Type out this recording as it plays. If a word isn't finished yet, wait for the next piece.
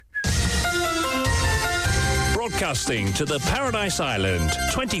broadcasting to the Paradise Island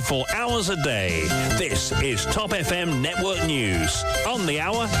 24 hours a day. This is Top FM Network News. On the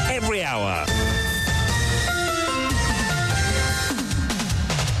hour, every hour.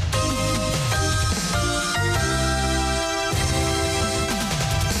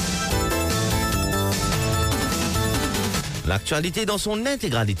 L'actualité dans son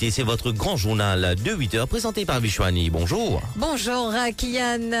intégralité, c'est votre grand journal de 8 heures présenté par Vishwani. Bonjour. Bonjour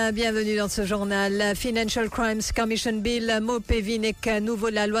Kian, bienvenue dans ce journal. Financial Crimes Commission Bill, Mopevinek, nouveau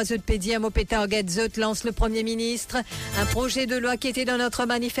la loi Pédia, Mopé Target Zot lance le Premier-ministre. Un projet de loi qui était dans notre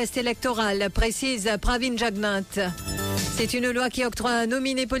manifeste électoral, précise Pravind Jugnauth. C'est une loi qui octroie à un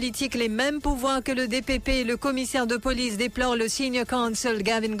nominé politique les mêmes pouvoirs que le DPP et le commissaire de police, déplore le Senior Counsel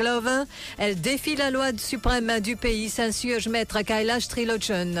Gavin Glover. Elle défie la loi suprême du pays, s'insurge maître Kailash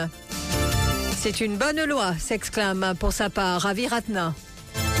Trilochan. C'est une bonne loi, s'exclame pour sa part Ravi Ratna.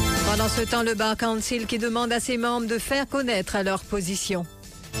 Pendant ce temps, le Bar Council qui demande à ses membres de faire connaître leur position.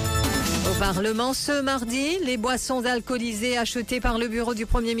 Au Parlement, ce mardi, les boissons alcoolisées achetées par le bureau du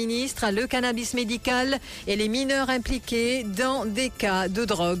Premier-ministre, le cannabis médical et les mineurs impliqués dans des cas de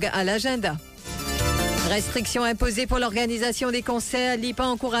drogue à l'agenda. Restrictions imposées pour l'organisation des concerts, l'IPA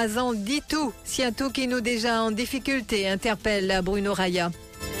encourageant dit tout, Siatou qui nous déjà en difficulté, interpelle Bruno Raya.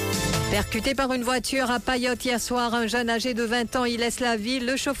 Percuté par une voiture à Payotte hier soir, un jeune âgé de 20 ans y laisse la vie,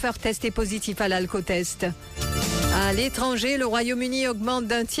 le chauffeur testé positif à l'alcotest. À l'étranger, le Royaume-Uni augmente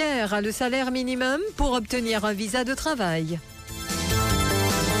d'un tiers le salaire minimum pour obtenir un visa de travail.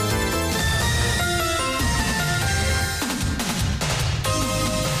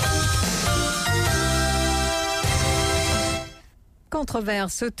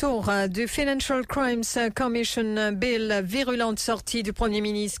 Controverse autour du Financial Crimes Commission Bill, virulente sortie du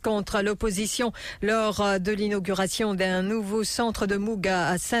Premier-ministre contre l'opposition lors de l'inauguration d'un nouveau centre de Mouga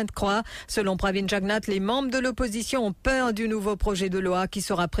à Sainte-Croix. Selon Pravind Jugnauth, les membres de l'opposition ont peur du nouveau projet de loi qui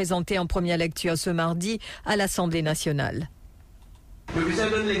sera présenté en première lecture ce mardi à l'Assemblée nationale. Je vous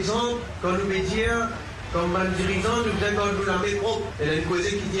donne l'exemple, quand nous médias, comme un dirigeant, nous faisons la métro, et il y a une cause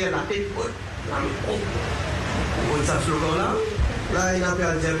qui dit à la tête haute, la métro. Vous voyez ce slogan-là? Là, il a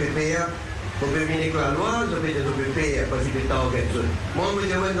perdu un PPR. Vous pouvez venir avec la loi, vous avez des PPR, parce que l'État organise. Moi, je me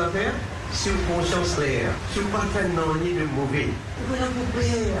dis, affaire, si vous conscience claire, si vous ne faites pas ni de mauvais, vous n'avez pas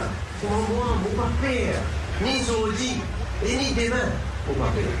peur. Vous pas peur. Ni aujourd'hui, et ni demain, vous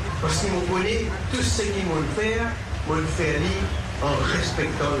pas peur. Parce qu'ils me connaissent, tout ce qu'ils vont faire en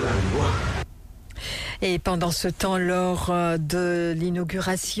respectant la loi. Et pendant ce temps, lors de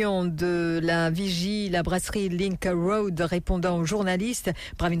l'inauguration de la vigie, la brasserie Link Road, répondant aux journalistes,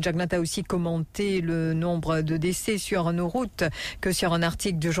 Pravind Jugnauth a aussi commenté le nombre de décès sur nos routes que sur un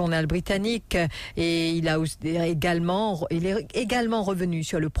article du journal britannique. Et il est également revenu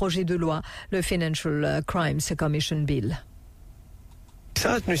sur le projet de loi, le Financial Crimes Commission Bill.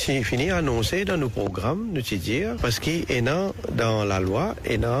 Ça, nous fini annoncé dans nos programmes, nous dire, parce qu'il est dans la loi,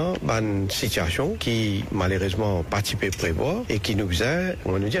 et dans une situation qui, malheureusement, pas typé prévoir, et qui nous faisait,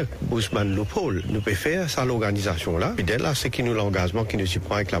 on va nous dire, Bousman loophole. Nous pouvons faire ça, l'organisation-là. Et dès là, c'est qui nous l'engagement qui nous y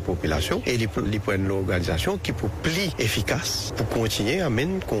prend avec la population, et les points de l'organisation qui pour pli efficace, pour continuer à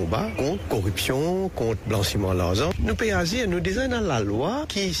mener combat contre corruption, contre blanchiment d'argent. Nous pouvons dire, nous disons dans la loi,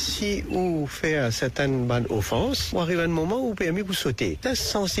 qui, si ou faire certaines bonnes offenses, on arrive à un moment où permis pour sauter. Ça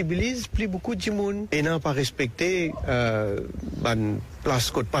sensibilise plus beaucoup de monde et n'a pas respecté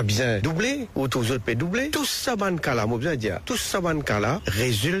place qu'on pas bien doublé ou tous autres peut doubler. Tout ça ban cas-là, moi besoin dire, tout ça ban cas-là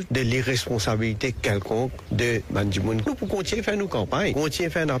résulte de l'irresponsabilité quelconque de du monde. Nous pour continuer faire nos campagnes, continuer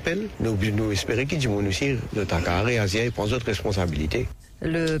faire un appel, nous espérer que du monde aussi de ta carrière et prend d'autres responsabilités.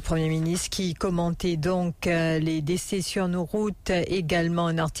 Le Premier-ministre qui commentait donc les décès sur nos routes, également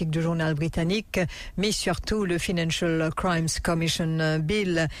un article du journal britannique, mais surtout le Financial Crimes Commission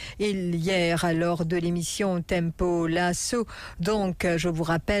Bill. Et hier, lors de l'émission Tempo Lasso, donc je vous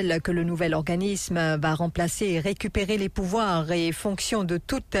rappelle que le nouvel organisme va remplacer et récupérer les pouvoirs et fonctions de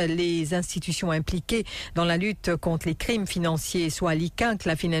toutes les institutions impliquées dans la lutte contre les crimes financiers, soit l'ICANC,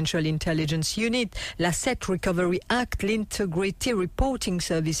 la Financial Intelligence Unit, l'Asset Recovery Act, l'Integrity Reporting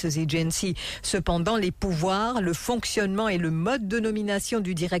Services Agency. Cependant, les pouvoirs, le fonctionnement et le mode de nomination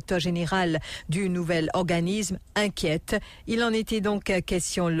du directeur général du nouvel organisme inquiètent. Il en était donc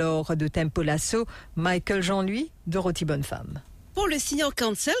question lors de Tempo Lasso. Michael Jean-Louis, Dorothy Bonnefemme. Pour le Senior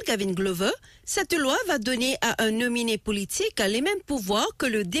Counsel Gavin Glover, cette loi va donner à un nominé politique les mêmes pouvoirs que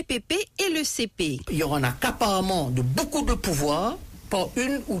le DPP et le CP. Il y aura un accaparement de beaucoup de pouvoirs par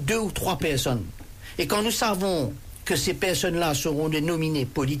une ou deux ou trois personnes. Et quand nous savons que ces personnes-là seront des nominés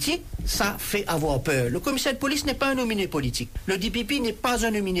politiques, ça fait avoir peur. Le commissaire de police n'est pas un nominé politique. Le DPP n'est pas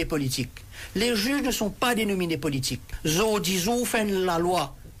un nominé politique. Les juges ne sont pas des nominés politiques. Zo disons fait la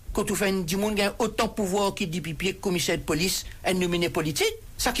loi. Quand tu fais du monde a autant de pouvoir qu'il DPP que commissaire de police, un nominé politique,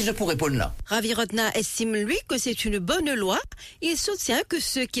 ça qui se pourrait répondre là. Ravi Rotna estime, lui, que c'est une bonne loi. Il soutient que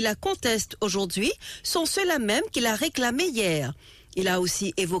ceux qui la contestent aujourd'hui sont ceux-là même qui la réclamaient hier. Il a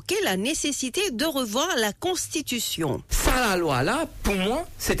aussi évoqué la nécessité de revoir la Constitution. Ça, la loi-là, pour moi,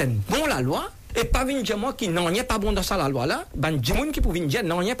 c'est une bonne loi. Et pas venir dire moi qui n'en est pas bon dans ça, la loi-là. Ben, du monde qui peut venir dire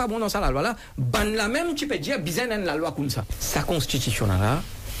non, il n'y a pas bon dans ça, la loi-là. Ben, la même, tu peux dire, bizarre, la loi comme ça. Sa Constitution-là,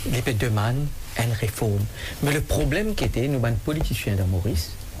 il peut demander une réforme. Mais le problème qui était, nous, ben, politiciens de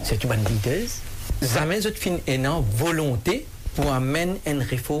Maurice, c'est que ben, leaders, jamais autre fin une volonté pour amener une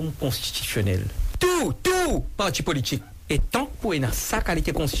réforme constitutionnelle. Tout parti politique. Et tant que pour sa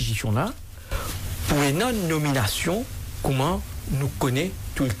qualité constitution-là, pour une nomination, comment nous connaît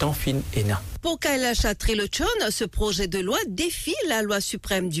tout le temps fin et na. Pour Kailash Trilochon, ce projet de loi défie la loi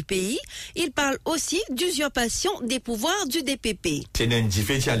suprême du pays. Il parle aussi d'usurpation des pouvoirs du DPP. C'est un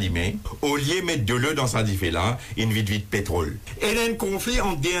diffé chalimé. Au lieu de mettre de l'eau dans sa diffé là, une vide pétrole. Et il y a un conflit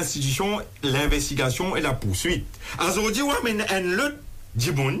entre des institutions, l'investigation et la poursuite. Aujourd'hui, on a un lot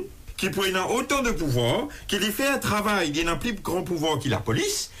de monde qui prend autant de pouvoir, qui lui fait un travail, il a plus grand pouvoir que la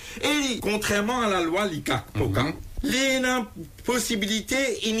police, et contrairement à la loi l'ICAC, il a une possibilité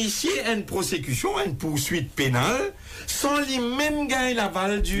d'initier une prosécution, une poursuite pénale, sans lui même gagner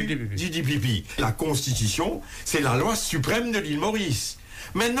l'aval du DPP. La Constitution, c'est la loi suprême de l'île Maurice.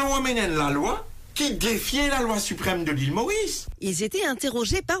 Maintenant, on amène la loi qui défiait la loi suprême de l'île Maurice. Ils étaient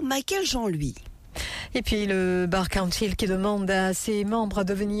interrogés par Michael Jean-Louis. Et puis le Bar Council qui demande à ses membres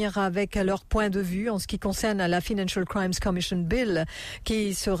de venir avec leur point de vue en ce qui concerne la Financial Crimes Commission Bill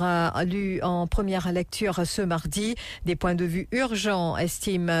qui sera lu en première lecture ce mardi. Des points de vue urgents,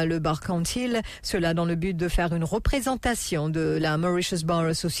 estime le Bar Council, cela dans le but de faire une représentation de la Mauritius Bar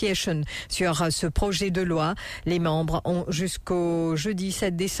Association sur ce projet de loi. Les membres ont jusqu'au jeudi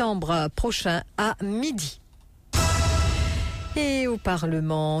 7 décembre prochain à midi. Et au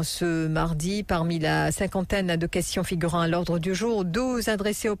Parlement, ce mardi, parmi la cinquantaine de questions figurant à l'ordre du jour, 12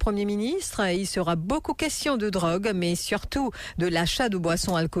 adressées au Premier-ministre. Il sera beaucoup question de drogue, mais surtout de l'achat de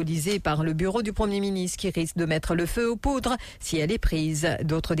boissons alcoolisées par le bureau du Premier-ministre qui risque de mettre le feu aux poudres si elle est prise.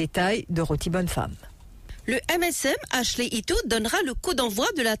 D'autres détails de Roti Bonnefemme. Le MSM Ashley Ito donnera le coup d'envoi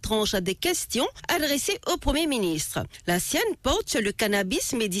de la tranche des questions adressées au Premier ministre. La sienne porte sur le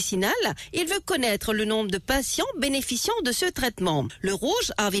cannabis médicinal. Il veut connaître le nombre de patients bénéficiant de ce traitement. Le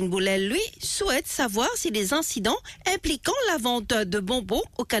rouge, Arvin Boulel, lui, souhaite savoir si les incidents impliquant la vente de bonbons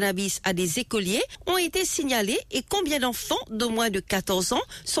au cannabis à des écoliers ont été signalés et combien d'enfants de moins de 14 ans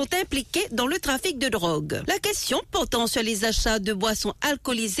sont impliqués dans le trafic de drogue. La question portant sur les achats de boissons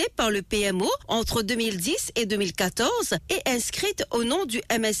alcoolisées par le PMO entre 2010 et 2014 est inscrite au nom du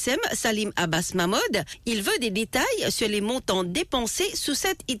MSM Salim Abbas Mahmoud. Il veut des détails sur les montants dépensés sous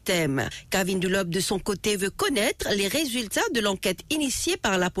cet item. Kevin Dulob, de son côté, veut connaître les résultats de l'enquête initiée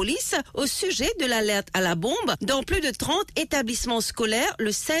par la police au sujet de l'alerte à la bombe dans plus de 30 établissements scolaires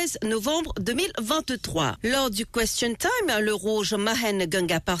le 16 novembre 2023. Lors du Question Time, le rouge Mahen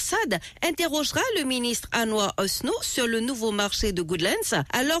Gunga Parsad interrogera le ministre Anwar Osno sur le nouveau marché de Goodlands,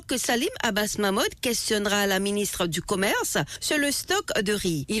 alors que Salim Abbas Mahmoud questionnera la ministre du Commerce sur le stock de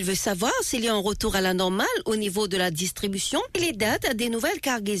riz. Il veut savoir s'il y a un retour à la normale au niveau de la distribution et les dates des nouvelles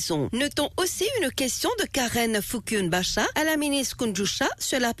cargaisons. Notons aussi une question de Karen Fukun Bacha à la ministre Kunjusha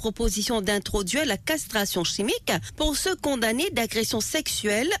sur la proposition d'introduire la castration chimique pour ceux condamnés d'agression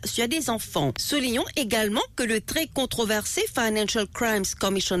sexuelle sur des enfants. Soulignons également que le très controversé Financial Crimes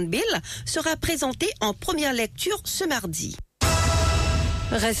Commission Bill sera présenté en première lecture ce mardi.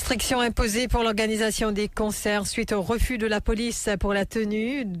 Restrictions imposées pour l'organisation des concerts suite au refus de la police pour la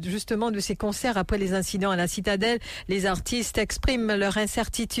tenue justement de ces concerts après les incidents à la Citadelle. Les artistes expriment leur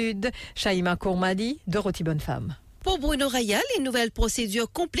incertitude. Shaima Kourmadi de Roti Bonnefemme. Pour Bruno Raya, les nouvelles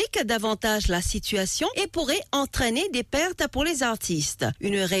procédures compliquent davantage la situation et pourraient entraîner des pertes pour les artistes.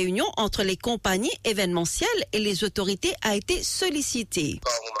 Une réunion entre les compagnies événementielles et les autorités a été sollicitée.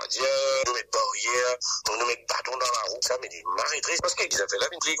 Nous mettre barrière, nous mettre bâton dans la roue, ça me dit marie-triste parce qu'ils avaient là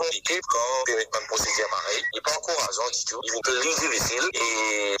une très compliquée quand ils mettent pas une procédure pareille. Il n'est pas encourageant du tout. Ils vont plus difficile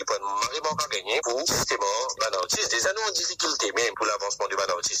et ils peuvent mariement pas gagner pour justement ban artiste. Des années en difficulté même pour l'avancement du ban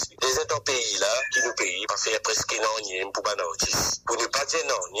artiste. Les autres pays là qui nous payent pas faire presque non pour ban artiste. Pour ne pas dire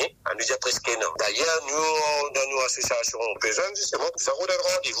non, on nous dit presque non. D'ailleurs, nous, dans nos association paysanne, justement, nous avons un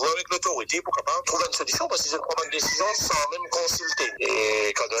rendez-vous avec l'autorité pour capable trouver une solution parce qu'ils prennent une décision sans même consulter.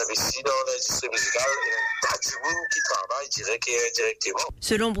 Et quand on investit dans l'industrie musicale, il y a pas du monde qui travaille direct et indirectement.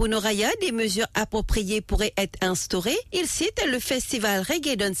 Selon Bruno Raya, des mesures appropriées pourraient être instaurées. Il cite le festival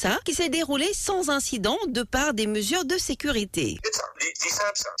Reggae Dansa qui s'est déroulé sans incident de par des mesures de sécurité. C'est ça, c'est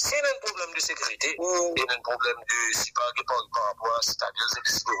simple ça. S'il y a un problème de sécurité ou il y a un problème de si par rapport à c'est-à-dire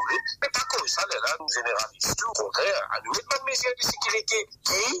c'est déroulé, mais pas comme ça, là, nous généralisons tout. Au contraire, à nous mettre pas de mesures de sécurité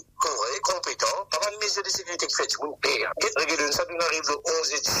qui, correct, compétent, pas de mesures de sécurité qui fait du monde pire. Reggae Dansa, nous arrive le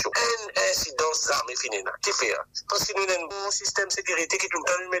 11 édition. Un incidence d'armes finie là. Qui fait? Parce que nous avons un bon système de sécurité qui tout le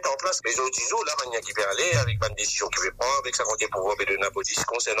temps nous met en place. Les autres disent, la manière qui fait aller, avec une décision qui fait prendre, avec sa compte pouvoir de Napotis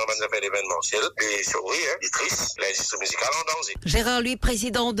concernant une affaire événementielle. Et sur oui, il est triste, l'industrie musicale en danger. Gérard, lui,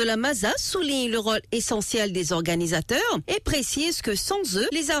 président de la MASA, souligne le rôle essentiel des organisateurs et précise que sans eux,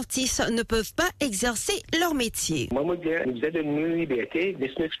 les artistes ne peuvent pas exercer leur métier. Moi, je dis, nous avons une liberté de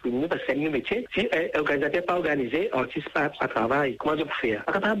nous exprimer parce que c'est notre métier. Si un organisateur pas organisé, artiste pas travail, comment je peux faire?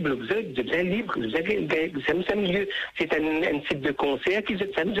 Vous êtes libre, c'est un milieu, c'est un site de concert qui vous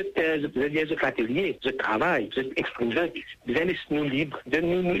êtes atelier, vous travail, vous êtes exprimé, vous êtes nous libres,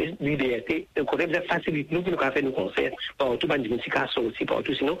 donne-nous liberté. Vous facilitez nous pour nous faire nos concerts. Partout, nous avons aussi,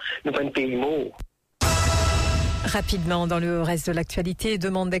 partout, sinon, nous avons un pays mort. Rapidement, dans le reste de l'actualité,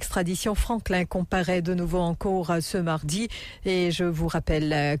 demande d'extradition. Franklin comparaît de nouveau en cour ce mardi. Et je vous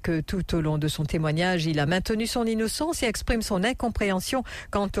rappelle que tout au long de son témoignage, il a maintenu son innocence et exprime son incompréhension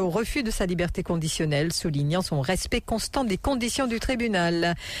quant au refus de sa liberté conditionnelle, soulignant son respect constant des conditions du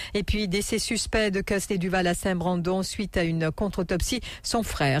tribunal. Et puis, décès suspect de Castelduval à Saint-Brandon suite à une contre-autopsie. Son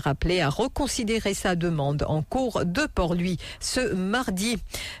frère appelé à reconsidérer sa demande en cours de Port-Louis ce mardi.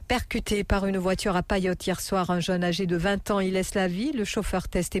 Percuté par une voiture à Payotte hier soir, un jeune âgé de 20 ans, il laisse la vie. Le chauffeur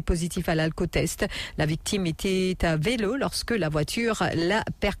testé positif à l'alcotest. La victime était à vélo lorsque la voiture l'a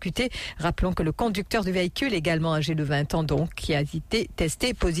percuté. Rappelons que le conducteur du véhicule, également âgé de 20 ans donc, qui a été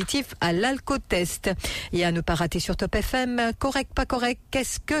testé positif à l'alcotest. Et à ne pas rater sur Top FM, correct, pas correct,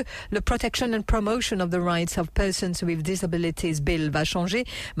 qu'est-ce que le Protection and Promotion of the Rights of Persons with Disabilities Bill va changer?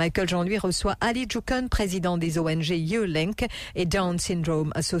 Michael Jean lui reçoit Ali Djoukon, président des ONG YouLink et Down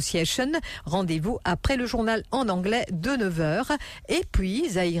Syndrome Association. Rendez-vous après le journal en anglais de 9h. Et puis,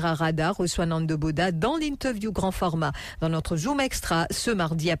 Zahira Rada reçoit Nando Boda dans l'interview grand format dans notre Zoom Extra ce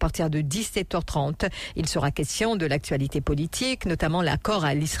mardi à partir de 17h30. Il sera question de l'actualité politique, notamment l'accord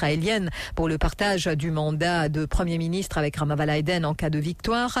à l'israélienne pour le partage du mandat de Premier-ministre avec Ramaval Aiden en cas de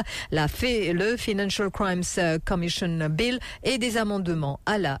victoire, le Financial Crimes Commission Bill et des amendements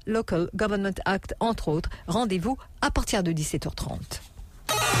à la Local Government Act, entre autres. Rendez-vous à partir de 17h30.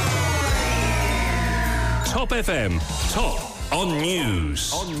 Top FM, top on news.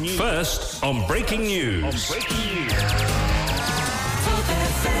 First on breaking news. Top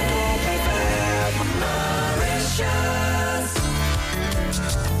FM,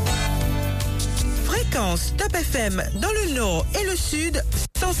 Fréquence Top FM dans le nord et le sud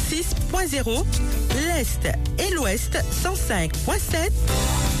 106.0, l'est et l'ouest 105.7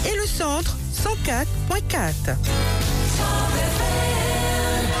 et le centre 104.4.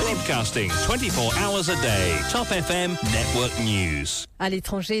 Broadcasting 24 hours a day. Top FM Network News. À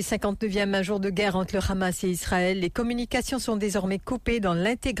l'étranger, 59e jour de guerre entre le Hamas et Israël. Les communications sont désormais coupées dans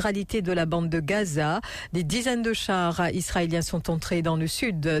l'intégralité de la bande de Gaza. Des dizaines de chars israéliens sont entrés dans le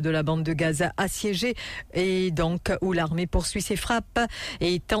sud de la bande de Gaza assiégée et donc où l'armée poursuit ses frappes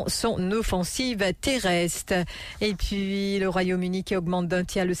et étend son offensive terrestre. Et puis le Royaume-Uni qui augmente d'un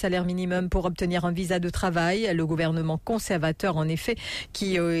tiers le salaire minimum pour obtenir un visa de travail. Le gouvernement conservateur, en effet,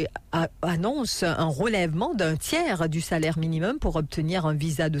 qui annonce un relèvement d'un tiers du salaire minimum pour obtenir un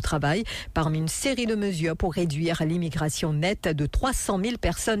visa de travail parmi une série de mesures pour réduire l'immigration nette de 300 000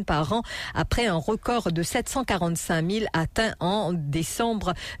 personnes par an après un record de 745 000 atteint en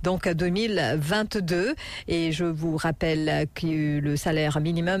décembre donc 2022. Et je vous rappelle que le salaire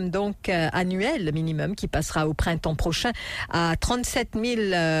minimum donc annuel minimum qui passera au printemps prochain à 37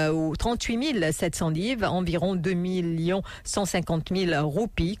 000 ou 38 700 livres, environ 2 150 000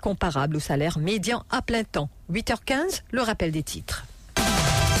 roupies, comparable au salaire médian à plein temps. 8h15, le rappel des titres.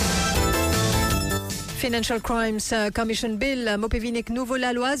 Financial Crimes Commission Bill, Mopevinek nouveau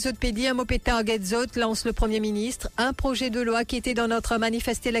la loi, zot pédia, Mopeta zot lance le Premier-ministre. Un projet de loi qui était dans notre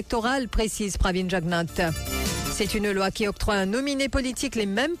manifeste électoral, précise Pravind Jugnauth. C'est une loi qui octroie à un nominé politique les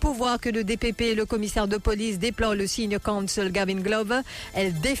mêmes pouvoirs que le DPP. Le commissaire de police déplore le senior counsel Gavin Glover.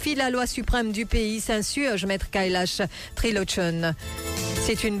 Elle défie la loi suprême du pays, s'insurge Maître Kailash Trilochon.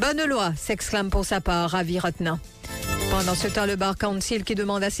 C'est une bonne loi, s'exclame pour sa part Ravi Ratna. Pendant ce temps, le Bar Council qui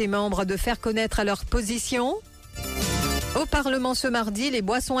demande à ses membres de faire connaître leur position. Au Parlement ce mardi, les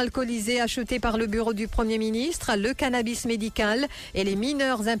boissons alcoolisées achetées par le bureau du Premier-ministre, le cannabis médical et les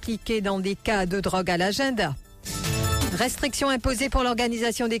mineurs impliqués dans des cas de drogue à l'agenda. Restrictions imposées pour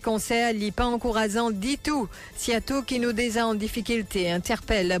l'organisation des concerts, l'IPA encourageant dit tout. Siatou qui nous désa en difficulté,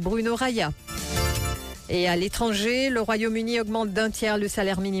 interpelle Bruno Raya. Et à l'étranger, le Royaume-Uni augmente d'1/3 le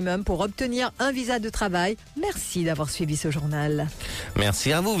salaire minimum pour obtenir un visa de travail. Merci d'avoir suivi ce journal.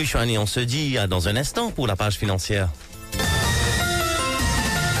 Merci à vous, Vishwani. On se dit dans un instant pour la page financière.